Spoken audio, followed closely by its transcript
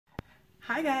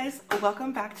Hi guys,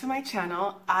 welcome back to my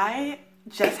channel. I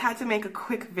just had to make a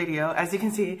quick video. As you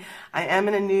can see, I am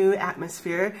in a new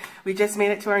atmosphere. We just made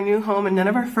it to our new home and none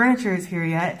of our furniture is here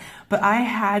yet, but I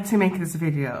had to make this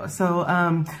video. So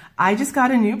I just got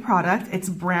a new product. It's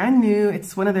brand new.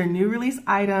 It's one of their new release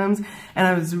items and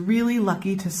I was really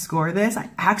lucky to score this. I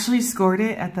actually scored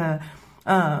it at the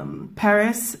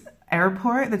Paris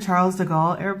airport, the Charles de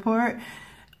Gaulle airport,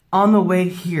 on the way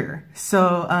here.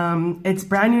 So it's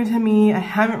brand new to me. I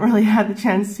haven't really had the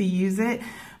chance to use it,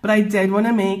 but I did want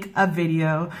to make a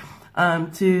video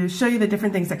to show you the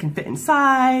different things that can fit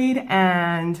inside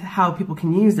and how people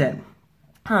can use it.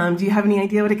 Do you have any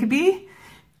idea what it could be?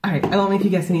 All right, I won't make you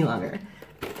guess any longer.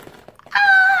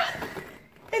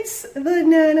 It's the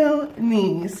Nano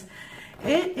Knees.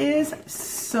 It is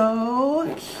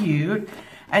so cute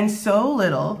and so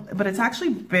little, but it's actually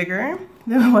bigger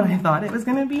than what I thought it was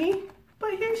gonna be, but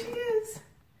here she is.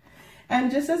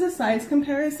 And just as a size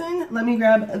comparison, let me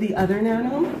grab the other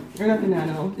Nano, or not the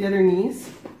Nano, the other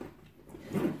Knees.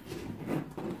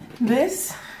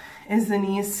 This is the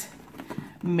Knees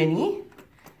Mini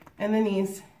and the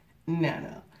Knees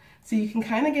Nano. So you can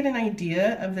kind of get an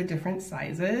idea of the different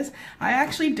sizes. I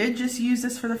actually did just use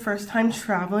this for the first time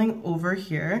traveling over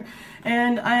here.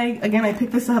 And I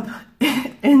picked this up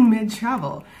in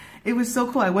mid-travel. It was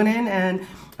so cool. I went in and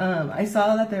I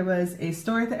saw that there was a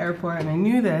store at the airport, and I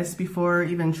knew this before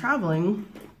even traveling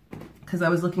because I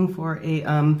was looking for a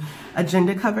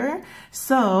agenda cover.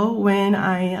 So when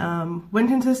I went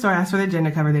into the store, I asked for the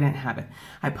agenda cover, they didn't have it.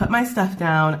 I put my stuff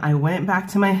down, I went back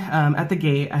to my, at the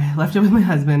gate, I left it with my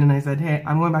husband and I said, hey,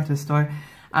 I'm going back to the store.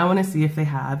 I wanna see if they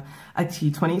have a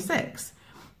T26.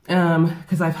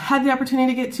 Because I've had the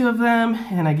opportunity to get 2 of them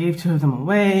and I gave 2 of them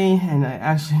away, and I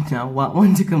actually now want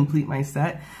one to complete my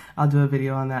set. I'll do a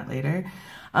video on that later.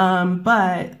 So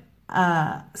I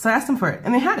asked them for it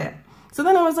and they had it. So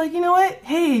then I was like, you know what?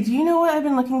 Hey, do you know what I've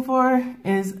been looking for?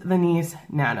 Is the Knees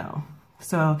Nano.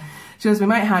 So she goes, we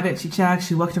might have it. She checked,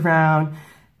 she looked around,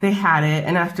 they had it.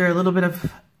 And after a little bit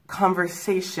of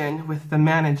conversation with the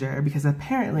manager, because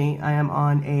apparently I am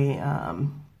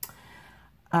on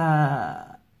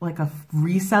like a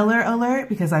reseller alert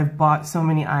because I've bought so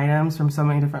many items from so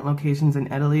many different locations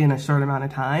in Italy in a short amount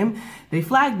of time, they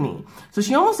flagged me. So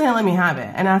she almost didn't let me have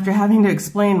it. And after having to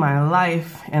explain my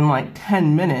life in like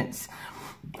 10 minutes,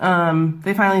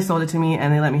 they finally sold it to me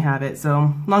and they let me have it.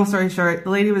 So long story short,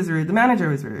 the lady was rude, the manager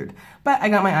was rude, but I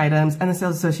got my items and the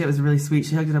sales associate was really sweet.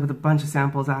 She hooked it up with a bunch of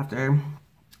samples after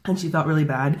and she felt really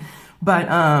bad.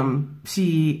 But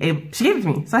she gave it to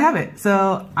me, so I have it.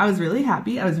 So I was really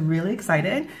happy, I was really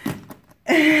excited,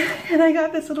 and I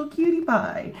got this little cutie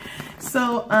pie.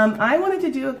 So I wanted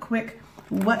to do a quick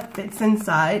what fits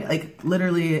inside. Like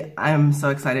literally, I'm so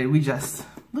excited.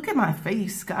 Look at my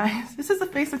face, guys. This is the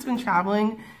face that's been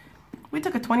traveling. We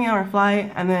took a 20-hour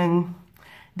flight and then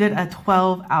did a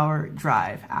 12-hour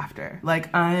drive after.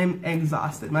 Like, I'm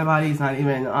exhausted. My body's not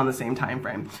even on the same time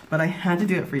frame, but I had to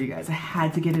do it for you guys. I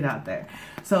had to get it out there.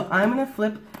 So I'm gonna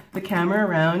flip the camera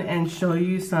around and show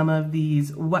you some of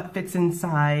these, what fits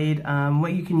inside,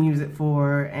 what you can use it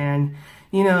for, and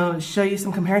you know, show you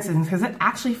some comparisons because it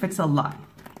actually fits a lot.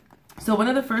 So one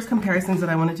of the first comparisons that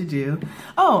I wanted to do,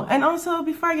 oh, and also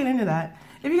before I get into that,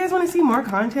 if you guys want to see more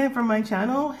content from my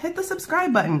channel, hit the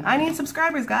subscribe button. I need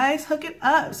subscribers, guys. Hook it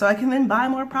up so I can then buy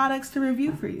more products to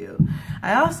review for you.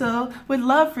 I also would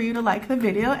love for you to like the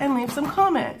video and leave some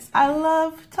comments. I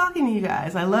love talking to you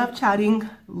guys. I love chatting,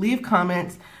 leave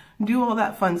comments, do all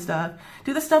that fun stuff.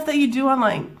 Do the stuff that you do on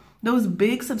like those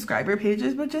big subscriber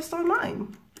pages, but just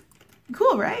online.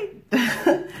 Cool, right?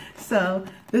 So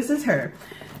this is her.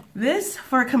 This,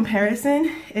 for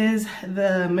comparison, is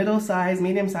the medium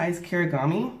size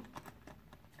Kirigami.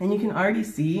 And you can already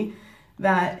see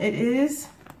that it is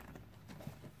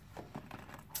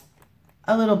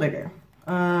a little bigger.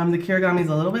 The Kirigami is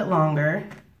a little bit longer.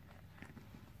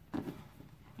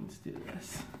 Let's do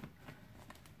this.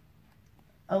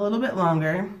 A little bit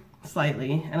longer,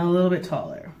 slightly, and a little bit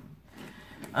taller.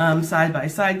 Side by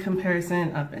side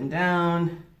comparison, up and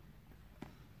down.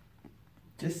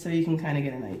 Just so you can kind of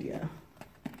get an idea.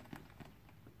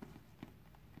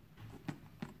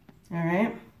 All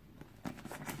right.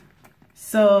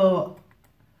 So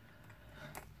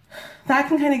that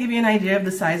can kind of give you an idea of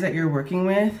the size that you're working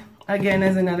with. Again,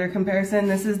 as another comparison,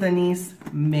 this is the Knees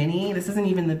Mini. This isn't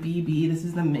even the BB, this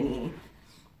is the Mini.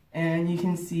 And you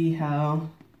can see how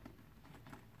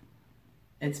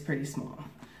it's pretty small.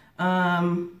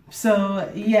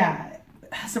 So yeah.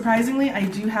 Surprisingly, I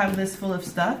do have this full of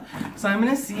stuff, so I'm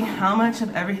gonna see how much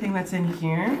of everything that's in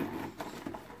here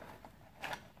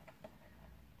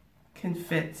can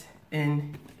fit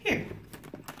in here.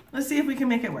 let's see if we can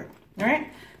make it work. All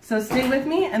right, so stay with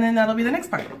me and then that'll be the next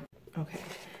part. Okay,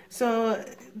 so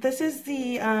this is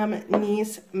the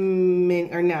Nice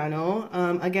Nano.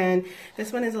 Again,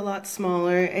 this one is a lot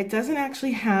smaller. It doesn't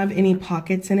actually have any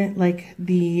pockets in it like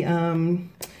the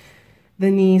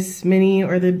Nice Mini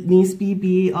or the Nice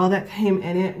BB. All that came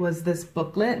in it was this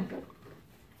booklet.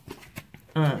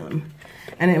 And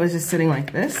it was just sitting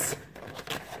like this,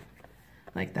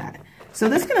 like that. So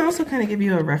this can also kind of give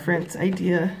you a reference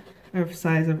idea of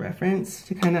size of reference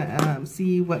to kind of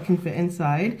see what can fit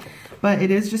inside. But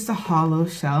it is just a hollow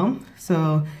shell.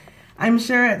 So I'm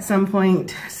sure at some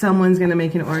point someone's gonna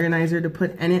make an organizer to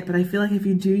put in it, but I feel like if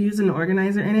you do use an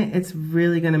organizer in it, it's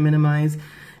really gonna minimize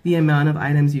the amount of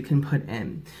items you can put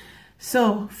in.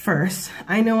 So first,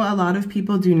 I know a lot of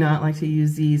people do not like to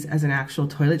use these as an actual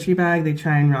toiletry bag. They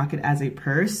try and rock it as a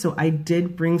purse. So I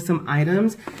did bring some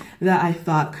items that I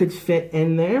thought could fit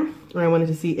in there, or I wanted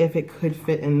to see if it could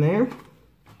fit in there.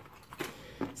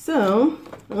 So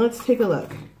let's take a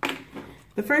look.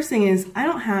 The first thing is I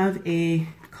don't have a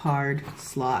card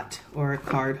slot or a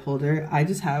card holder. I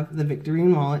just have the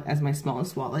Victorine wallet as my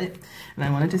smallest wallet, and I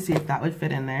wanted to see if that would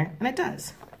fit in there, and it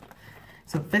does.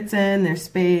 So it fits in, there's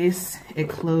space, it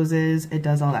closes, it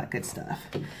does all that good stuff.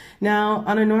 Now,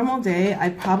 on a normal day, I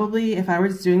probably, if I were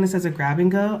doing this as a grab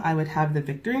and go, I would have the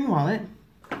Victorine wallet,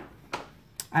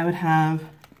 I would have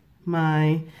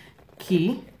my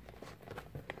keys,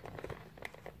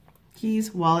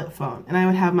 wallet, phone, and I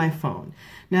would have my phone.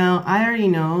 Now, I already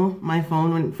know my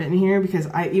phone wouldn't fit in here because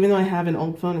even though I have an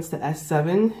old phone, it's the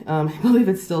S7, I believe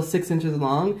it's still 6 inches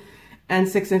long, and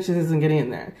 6 inches isn't getting in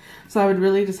there. So I would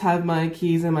really just have my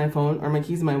keys and my phone, or my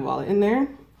keys and my wallet in there.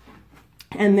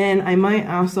 And then I might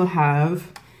also have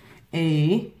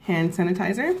a hand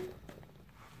sanitizer.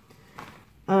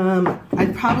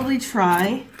 I'd probably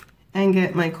try and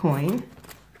get my coin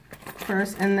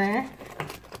first in there.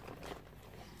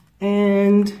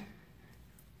 And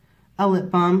a lip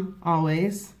balm,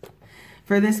 always.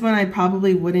 For this one, I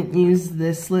probably wouldn't use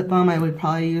this lip balm. I would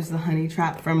probably use the Honey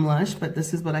Trap from Lush, but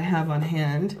this is what I have on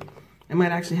hand. I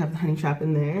might actually have the Honey Trap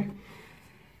in there.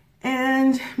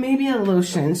 And maybe a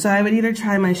lotion. So I would either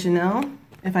try my Chanel.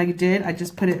 If I did, I'd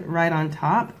just put it right on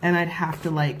top, and I'd have to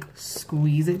like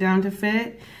squeeze it down to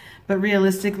fit. But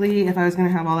realistically, if I was gonna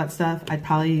have all that stuff, I'd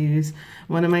probably use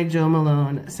one of my Jo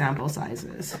Malone sample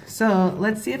sizes. So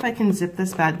let's see if I can zip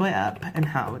this bad boy up and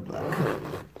how it would look.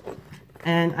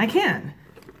 And I can.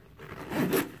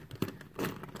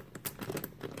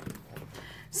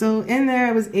 So in there,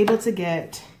 I was able to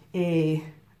get a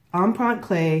Empreinte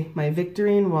clay, my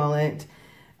Victorine wallet,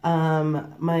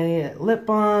 my lip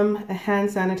balm, a hand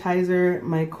sanitizer,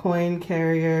 my coin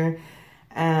carrier,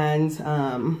 and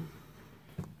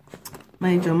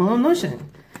my Jo Malone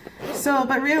lotion. So,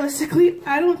 but realistically,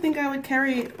 I don't think I would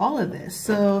carry all of this.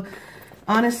 So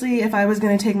honestly, if I was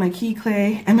going to take my key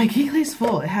clay, and my key clay's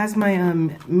full. It has my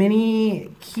mini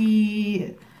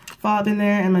key fob in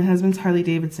there and my husband's Harley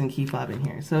Davidson key fob in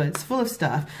here. So it's full of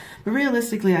stuff. But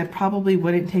realistically, I probably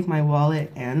wouldn't take my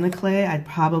wallet and the clay. I'd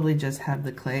probably just have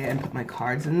the clay and put my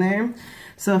cards in there.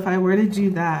 So if I were to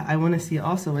do that, I want to see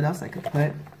also what else I could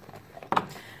put.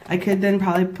 I could then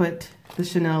probably put the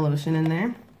Chanel lotion in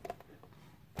there.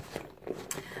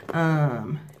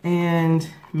 And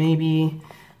maybe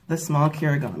the small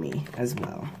Kirigami as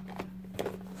well.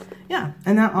 Yeah,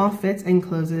 and that all fits and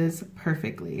closes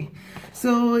perfectly.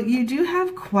 So you do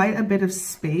have quite a bit of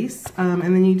space, and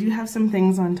then you do have some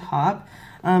things on top.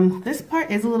 This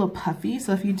part is a little puffy,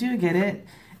 so if you do get it,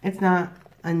 it's not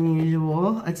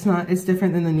unusual. It's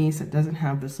different than the Nice. It doesn't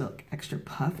have this extra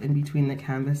puff in between the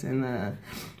canvas and the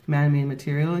man-made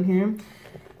material in here.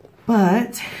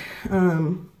 But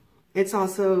it's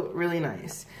also really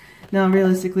nice. Now,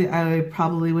 realistically, I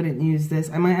probably wouldn't use this.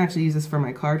 I might actually use this for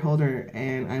my card holder,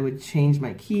 and I would change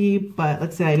my key, but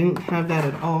let's say I didn't have that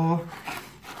at all.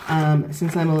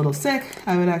 Since I'm a little sick,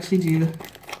 I would actually do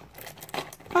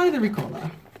probably the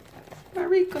Ricola. My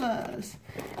Ricolas.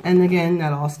 And again,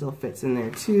 that all still fits in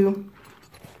there too.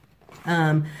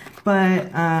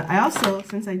 But I also,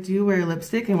 since I do wear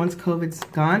lipstick, and once COVID's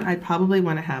gone, I probably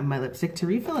want to have my lipstick to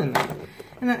refill in there,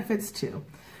 and that fits too.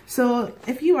 So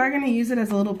if you are going to use it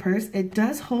as a little purse, it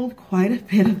does hold quite a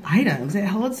bit of items. It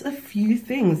holds a few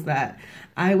things that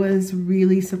I was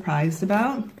really surprised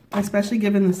about, especially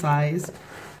given the size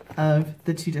of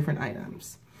the two different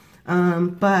items.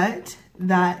 But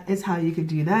that is how you could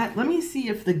do that. Let me see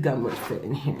if the gum would fit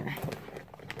in here.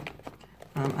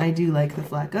 I do like the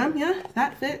flat gum. Yeah,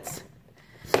 that fits.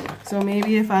 So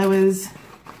maybe if I was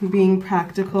being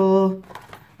practical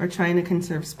or trying to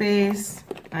conserve space,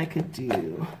 I could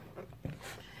do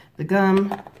the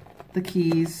gum the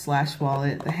keys slash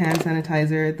wallet, the hand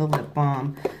sanitizer, the lip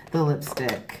balm, the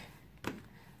lipstick,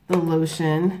 the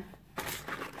lotion,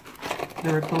 the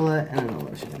Ricola, and then the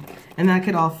lotion. And that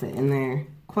could all fit in there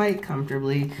quite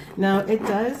comfortably. Now it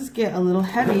does get a little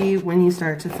heavy when you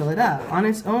start to fill it up. On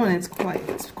its own, it's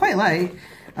quite light.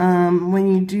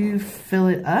 When you do fill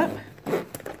it up,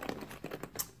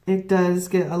 it does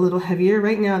get a little heavier.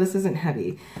 Right now, this isn't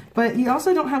heavy, but you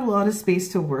also don't have a lot of space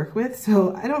to work with,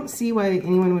 so I don't see why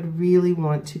anyone would really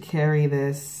want to carry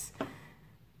this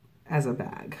as a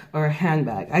bag or a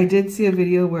handbag. I did see a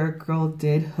video where a girl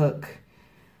did hook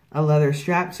a leather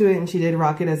strap to it, and she did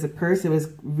rock it as a purse. It was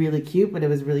really cute, but it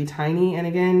was really tiny. And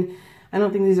again, I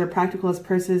don't think these are practical as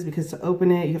purses, because to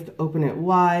open it, you have to open it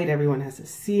wide. Everyone has to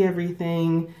see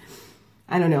everything.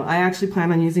 I don't know. I actually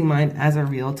plan on using mine as a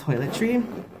real toiletry.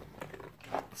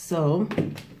 So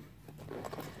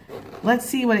let's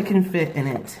see what it can fit in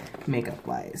it makeup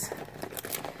wise.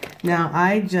 Now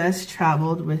I just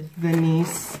traveled with the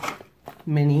Nice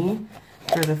Mini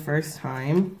for the first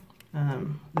time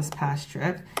this past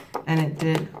trip, and it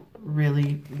did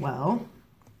really well.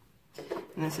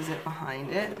 And this is it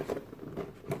behind it.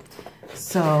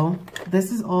 So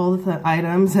this is all the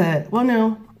items that, well,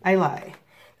 no, I lie.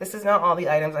 This is not all the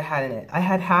items I had in it. I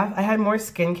had more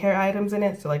skincare items in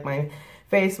it, so like my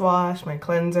face wash, my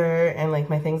cleanser, and like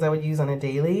my things I would use on a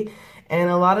daily. And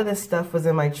a lot of this stuff was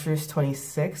in my Truce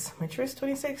 26. My Truce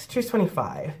 26? Truce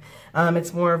 25.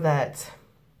 It's more of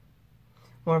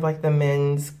like the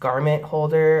men's garment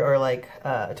holder, or like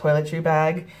a toiletry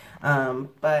bag.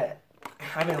 But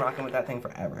I've been rocking with that thing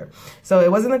forever. So it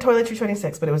wasn't the Toiletry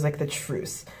 26, but it was like the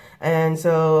Truce. And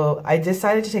so I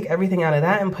decided to take everything out of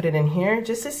that and put it in here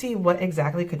just to see what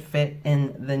exactly could fit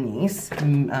in the Nice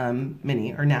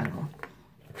Mini or Nano.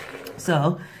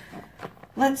 So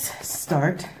let's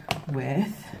start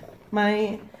with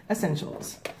my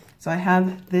essentials. So I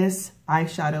have this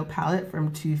eyeshadow palette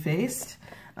from Too Faced.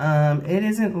 It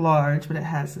isn't large, but it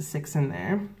has a 6 in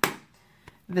there.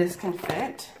 This can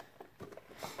fit.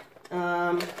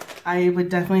 I would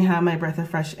definitely have my Breath of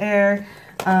Fresh Air.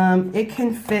 It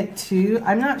can fit too.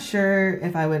 I'm not sure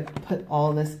if I would put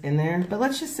all this in there, but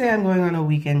let's just say I'm going on a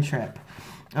weekend trip.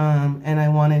 And I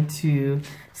wanted to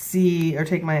see or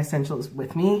take my essentials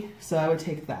with me, so I would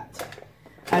take that.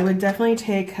 I would definitely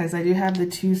take, because I do have the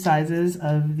 2 sizes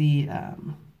of the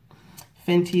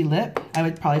Fenty lip, I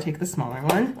would probably take the smaller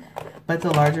one, but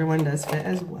the larger one does fit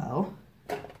as well.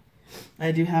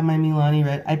 I do have my Milani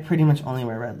red. I pretty much only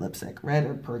wear red lipstick, red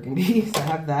or burgundy, so I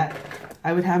have that.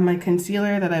 I would have my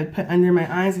concealer that I would put under my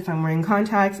eyes if I'm wearing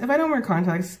contacts. If I don't wear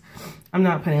contacts, I'm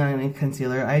not putting on any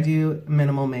concealer. I do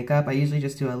minimal makeup. I usually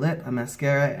just do a lip, a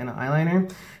mascara, and an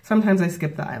eyeliner. Sometimes I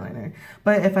skip the eyeliner.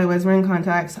 But if I was wearing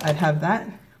contacts, I'd have that.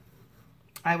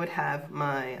 I would have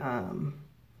my,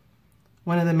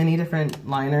 one of the many different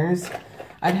liners.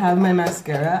 I'd have my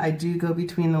mascara. I do go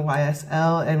between the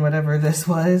YSL and whatever this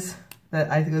was that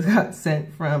I think got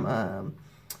sent from,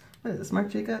 what is this, Marc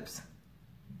Jacobs?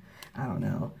 I don't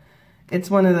know. It's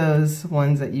one of those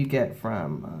ones that you get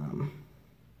from,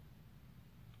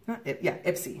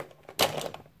 Ipsy.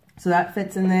 So that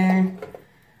fits in there.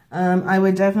 I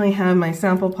would definitely have my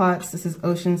sample pots. This is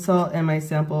Ocean Salt and my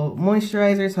sample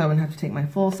moisturizer, so I wouldn't have to take my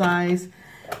full size.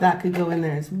 That could go in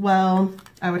there as well.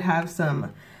 I would have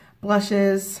some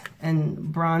blushes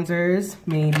and bronzers,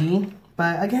 maybe.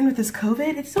 But again, with this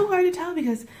COVID, it's so hard to tell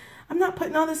because I'm not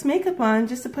putting all this makeup on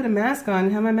just to put a mask on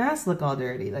and have my mask look all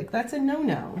dirty. Like, that's a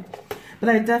no-no. But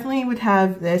I definitely would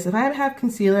have this. If I have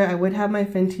concealer, I would have my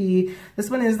Fenty. This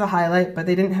one is the highlight, but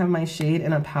they didn't have my shade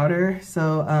in a powder.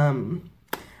 So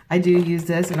I do use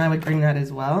this, and I would bring that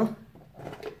as well.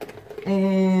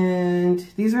 And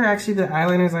these are actually the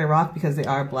eyeliners I rock because they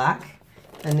are black,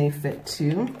 and they fit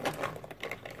too.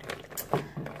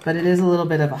 But it is a little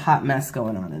bit of a hot mess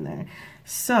going on in there.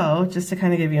 So just to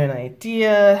kind of give you an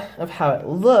idea of how it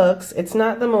looks, it's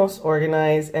not the most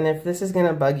organized, and if this is going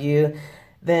to bug you,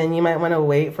 then you might want to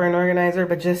wait for an organizer,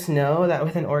 but just know that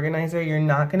with an organizer, you're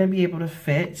not going to be able to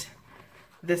fit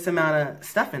this amount of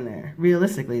stuff in there.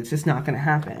 Realistically, it's just not going to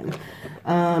happen.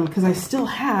 Because I still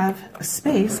have a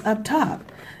space up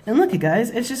top. And look, you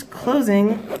guys, it's just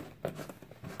closing.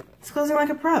 It's closing like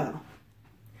a pro.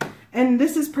 And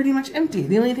this is pretty much empty.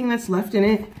 The only thing that's left in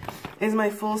it is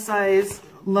my full-size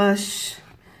Lush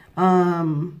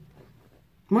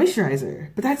moisturizer.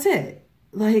 But that's it.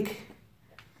 Like,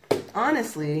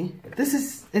 honestly,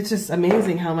 it's just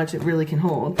amazing how much it really can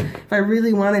hold. If I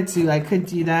really wanted to, I could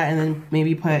do that and then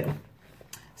maybe put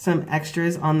some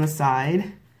extras on the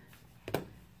side.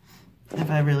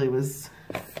 If I really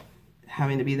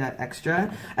having to be that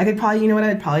extra. I could probably, you know what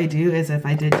I'd probably do is if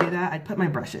I did do that, I'd put my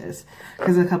brushes.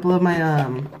 Because a couple of my,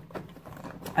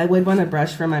 I would want a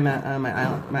brush for my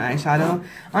eyeshadow.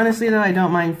 Honestly though, I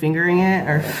don't mind fingering it,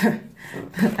 or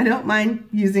I don't mind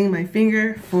using my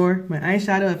finger for my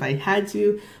eyeshadow if I had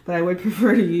to, but I would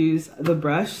prefer to use the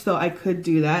brush, so I could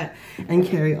do that and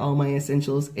carry all my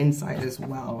essentials inside as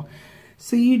well.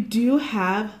 So you do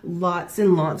have lots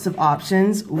and lots of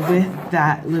options with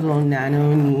that little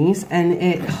Nano Louis, and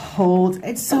it holds,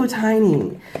 it's so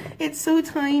tiny. It's so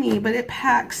tiny, but it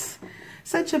packs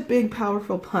such a big,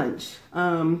 powerful punch.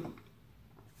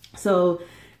 So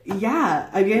yeah,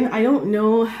 again, I don't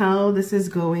know how this is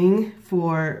going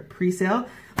for pre-sale.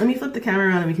 Let me flip the camera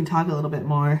around and we can talk a little bit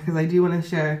more, because I do want to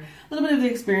share a little bit of the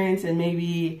experience and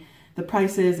maybe the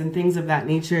prices and things of that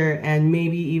nature, and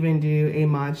maybe even do a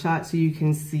mod shot so you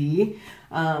can see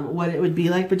what it would be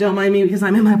like. But don't mind me because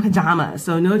I'm in my pajamas,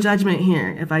 so no judgment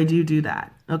here if I do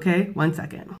that. Okay, 1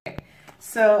 second.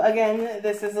 So again,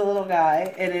 this is a little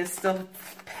guy. It is still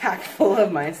packed full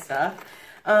of my stuff.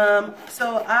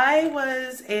 So I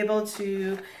was able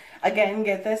to, again,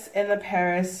 get this in the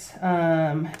Paris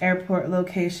airport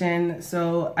location.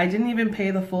 So I didn't even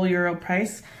pay the full euro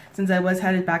price. Since I was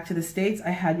headed back to the States, I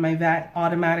had my VAT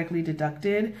automatically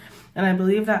deducted. And I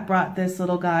believe that brought this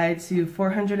little guy to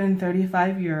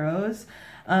 435 euros.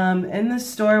 In the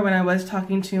store, when I was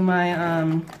talking to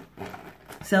my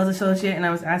sales associate and I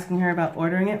was asking her about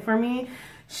ordering it for me,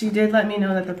 she did let me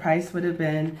know that the price would have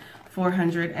been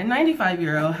 495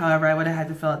 euro. However, I would have had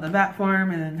to fill out the VAT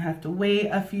form and then have to wait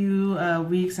a few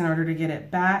weeks in order to get it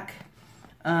back.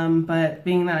 But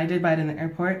being that I did buy it in the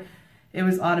airport, it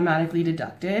was automatically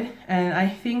deducted. And I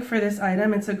think for this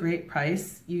item, it's a great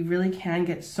price. You really can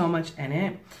get so much in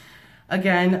it.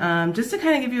 Again, just to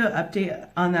kind of give you an update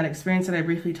on that experience that I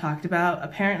briefly talked about,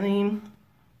 apparently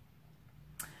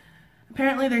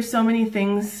there's so many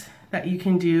things that you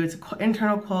can do. It's an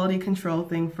internal quality control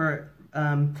thing for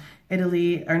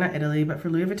Italy, or not Italy, but for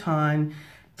Louis Vuitton,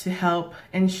 to help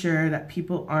ensure that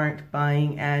people aren't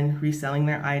buying and reselling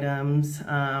their items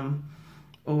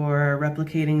or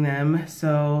replicating them.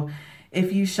 So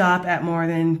if you shop at more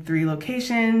than 3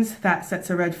 locations, that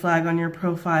sets a red flag on your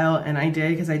profile. And I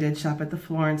did, because I did shop at the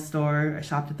Florence store, I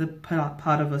shopped at the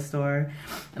Padova store,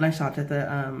 and I shopped at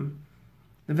the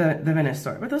Venice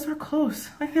store. But those were close.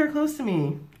 Like, they were close to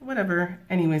me. Whatever.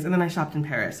 Anyways, and then I shopped in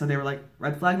Paris. So they were like,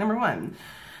 red flag number 1.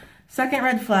 Second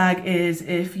red flag is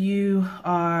if you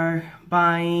are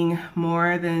buying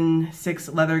more than 6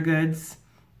 leather goods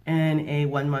in a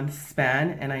 1-month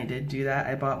span, and I did do that.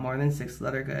 I bought more than 6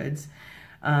 leather goods,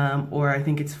 or I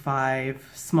think it's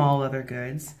 5 small leather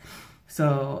goods,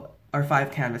 so, or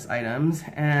 5 canvas items,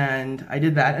 and I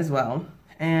did that as well.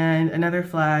 And another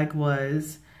flag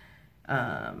was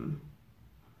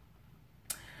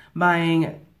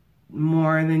buying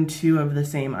more than 2 of the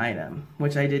same item,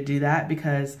 which I did do that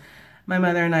because my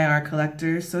mother and I are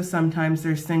collectors, so sometimes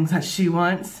there's things that she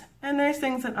wants and there's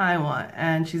things that I want,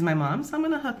 and she's my mom, so I'm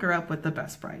gonna hook her up with the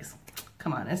best price.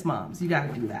 Come on, it's moms, you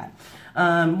gotta do that.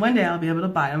 One day I'll be able to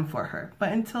buy them for her,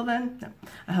 but until then, no,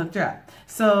 I hooked her up.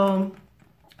 So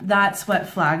that's what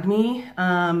flagged me,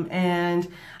 and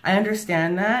I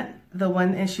understand that. The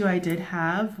one issue I did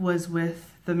have was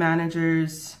with the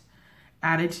manager's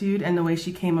attitude and the way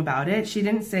she came about it. She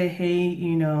didn't say, hey,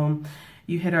 you know,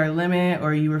 you hit our limit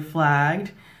or you were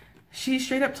flagged. She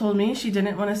straight up told me she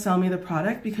didn't want to sell me the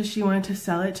product because she wanted to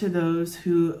sell it to those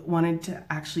who wanted to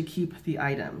actually keep the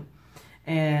item.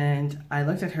 And I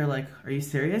looked at her like, are you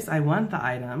serious? I want the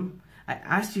item. I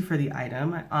asked you for the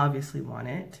item. I obviously want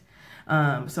it.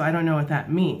 So I don't know what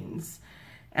that means.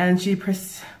 And she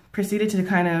proceeded to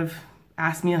kind of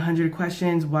ask me 100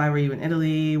 questions. Why were you in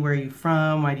Italy? Where are you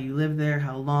from? Why do you live there?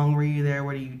 How long were you there?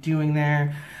 What are you doing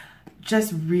there?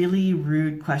 Just really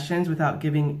rude questions without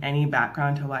giving any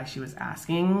background to why she was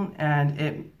asking.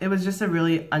 And it was just a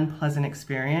really unpleasant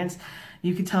experience.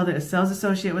 You could tell that a sales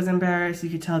associate was embarrassed.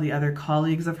 You could tell the other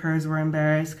colleagues of hers were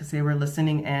embarrassed because they were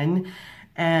listening in.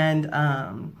 And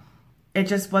it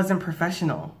just wasn't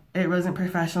professional. It wasn't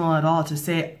professional at all to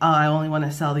say, oh, I only want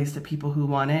to sell these to people who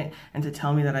want it, and to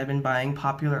tell me that I've been buying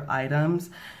popular items.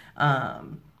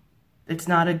 It's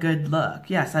not a good look.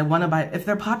 Yes, I want to buy, if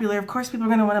they're popular, of course people are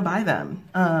going to want to buy them.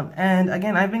 And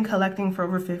again, I've been collecting for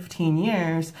over 15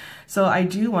 years, so I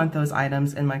do want those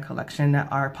items in my collection that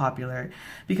are popular,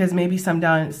 because maybe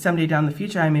someday down the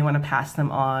future I may want to pass them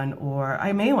on, or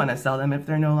I may want to sell them if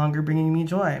they're no longer bringing me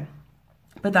joy.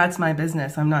 But that's my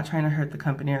business. I'm not trying to hurt the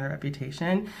company or the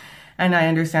reputation. And I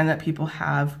understand that people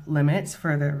have limits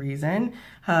for their reason.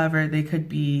 However, they could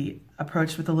be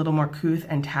approached with a little more couth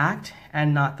and tact,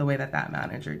 and not the way that that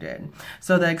manager did.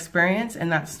 So the experience in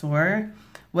that store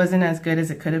wasn't as good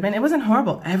as it could have been. It wasn't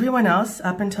horrible. Everyone else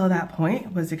up until that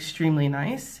point was extremely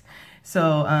nice.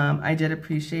 So I did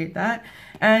appreciate that.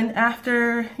 And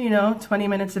after, 20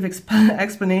 minutes of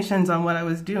explanations on what I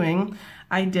was doing,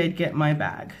 I did get my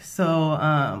bag.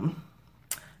 So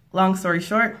long story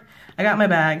short, I got my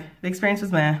bag. The experience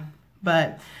was meh,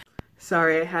 but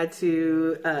sorry, I had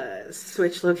to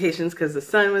switch locations because the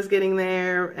sun was getting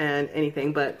there and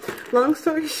anything. But long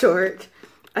story short,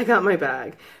 I got my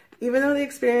bag. Even though the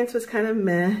experience was kind of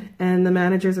meh and the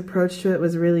manager's approach to it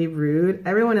was really rude,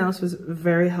 everyone else was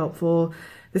very helpful.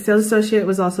 The sales associate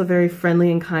was also very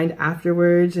friendly and kind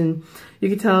afterwards, and you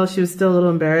could tell she was still a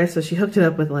little embarrassed, so she hooked it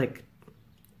up with like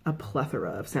a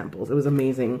plethora of samples. It was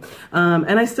amazing.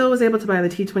 And I still was able to buy the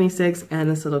T26 and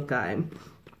this little guy.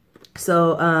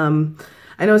 So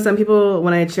I know some people,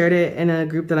 when I had shared it in a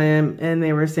group that I am in,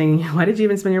 they were saying, why did you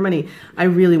even spend your money? I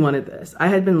really wanted this. I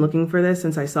had been looking for this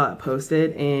since I saw it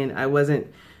posted, and I wasn't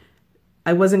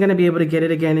going to be able to get it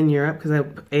again in Europe because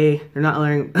A, they're not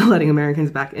letting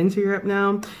Americans back into Europe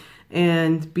now.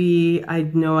 And B, I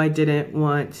know I didn't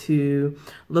want to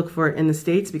look for it in the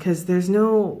States because there's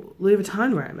no Louis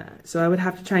Vuitton where I'm at. So I would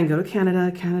have to try and go to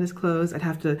Canada. Canada's closed. I'd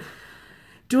have to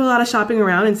do a lot of shopping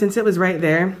around. And since it was right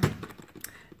there,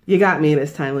 you got me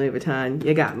this time, Louis Vuitton.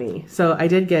 You got me. So I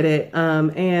did get it.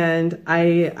 And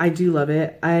I do love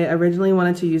it. I originally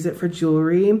wanted to use it for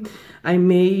jewelry. I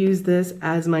may use this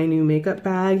as my new makeup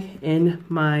bag in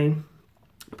my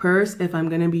purse if I'm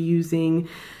going to be using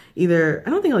either, I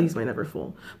don't think I'll use my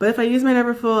Neverfull, but if I use my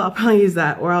Neverfull, I'll probably use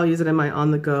that, or I'll use it in my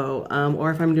on the go.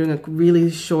 Or if I'm doing a really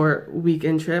short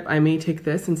weekend trip, I may take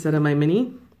this instead of my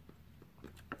mini.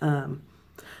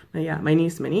 Yeah, my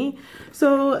niece mini.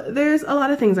 So there's a lot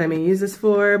of things I may use this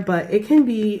for, but it can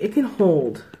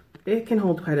hold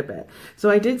quite a bit. So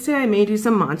I did say I may do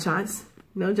some mod shots.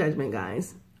 No judgment,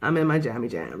 guys. I'm in my jammy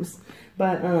jams.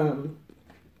 But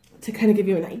to kind of give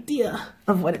you an idea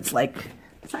of what it's like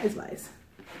size-wise.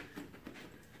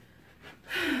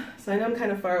 So I know I'm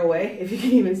kind of far away, if you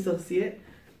can even still see it.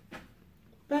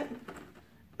 But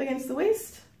against the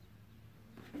waist,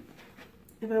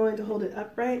 if I wanted to hold it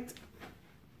upright,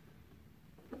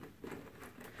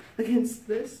 against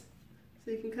this,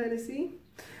 so you can kind of see.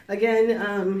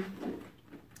 Again,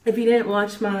 if you didn't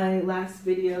watch my last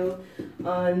video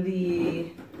on the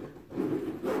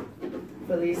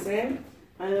Felice,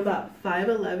 I'm about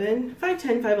 5'11",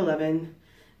 5'10", 5'11",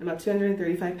 about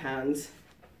 235 pounds.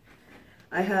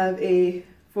 I have a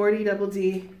 40 double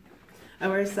D. I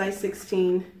wear a size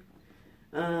 16,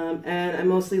 and I'm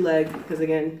mostly leg because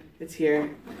again, it's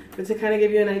here. But to kind of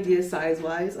give you an idea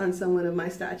size-wise on someone of my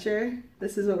stature,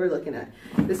 this is what we're looking at.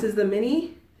 This is the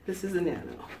mini, this is the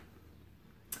nano.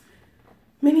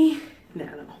 Mini,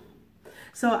 nano.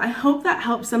 So I hope that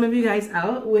helps some of you guys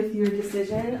out with your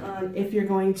decision on if you're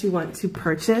going to want to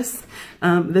purchase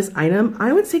this item.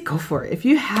 I would say go for it. If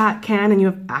you can and you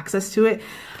have access to it,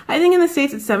 I think in the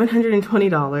States it's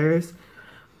 $720.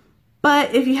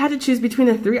 But if you had to choose between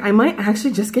the three, I might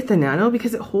actually just get the nano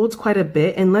because it holds quite a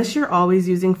bit unless you're always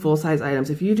using full-size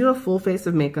items. If you do a full face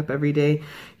of makeup every day,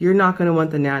 you're not going to want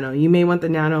the nano. You may want the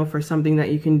nano for something that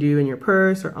you can do in your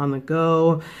purse or on the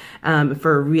go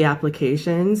for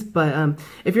reapplications. But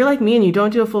if you're like me and you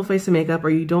don't do a full face of makeup or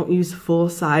you don't use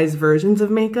full-size versions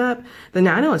of makeup, the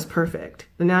nano is perfect.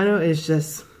 The nano is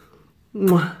just...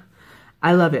 mwah.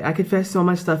 I love it. I could fit so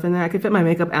much stuff in there. I could fit my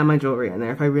makeup and my jewelry in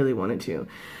there if I really wanted to.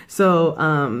 So,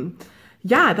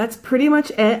 yeah, that's pretty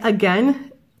much it.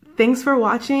 Again, thanks for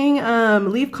watching.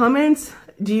 Leave comments.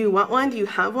 Do you want one? Do you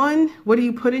have one? What do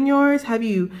you put in yours? Have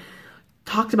you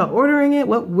talked about ordering it?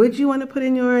 What would you want to put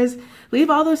in yours? Leave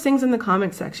all those things in the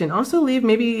comment section. Also leave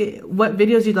maybe what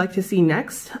videos you'd like to see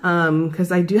next,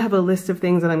 because I do have a list of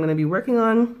things that I'm going to be working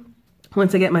on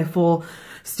once I get my full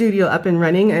studio up and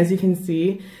running. As you can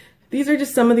see, these are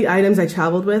just some of the items I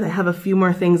traveled with. I have a few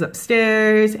more things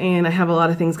upstairs, and I have a lot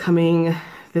of things coming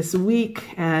this week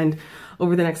and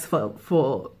over the next full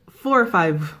 4 or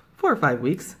 5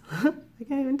 weeks. I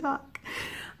can't even talk.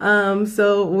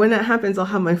 So when that happens, I'll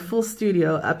have my full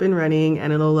studio up and running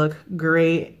and it'll look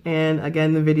great. And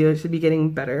again, the video should be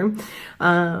getting better.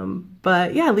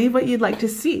 But yeah, leave what you'd like to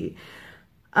see.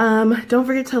 Don't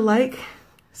forget to like,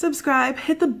 subscribe,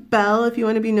 hit the bell if you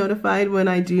want to be notified when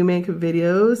I do make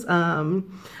videos.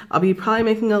 I'll be probably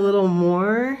making a little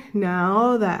more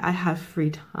now that I have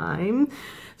free time.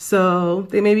 So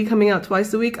they may be coming out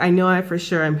twice a week. I know for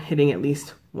sure I'm hitting at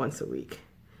least once a week.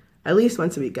 At least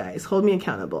once a week, guys. Hold me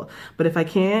accountable. But if I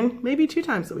can, maybe 2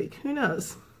 times a week. Who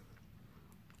knows?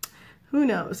 Who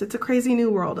knows? It's a crazy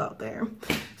new world out there.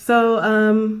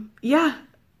 So, yeah,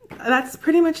 that's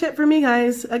pretty much it for me,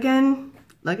 guys. Again,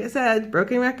 like I said,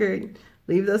 broken record.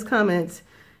 Leave those comments.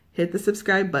 Hit the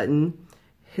subscribe button.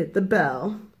 Hit the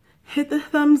bell. Hit the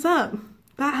thumbs up.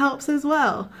 That helps as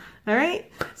well. All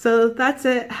right? So that's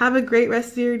it. Have a great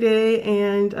rest of your day.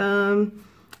 And,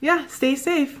 yeah, stay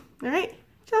safe. All right?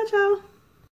 Ciao, ciao.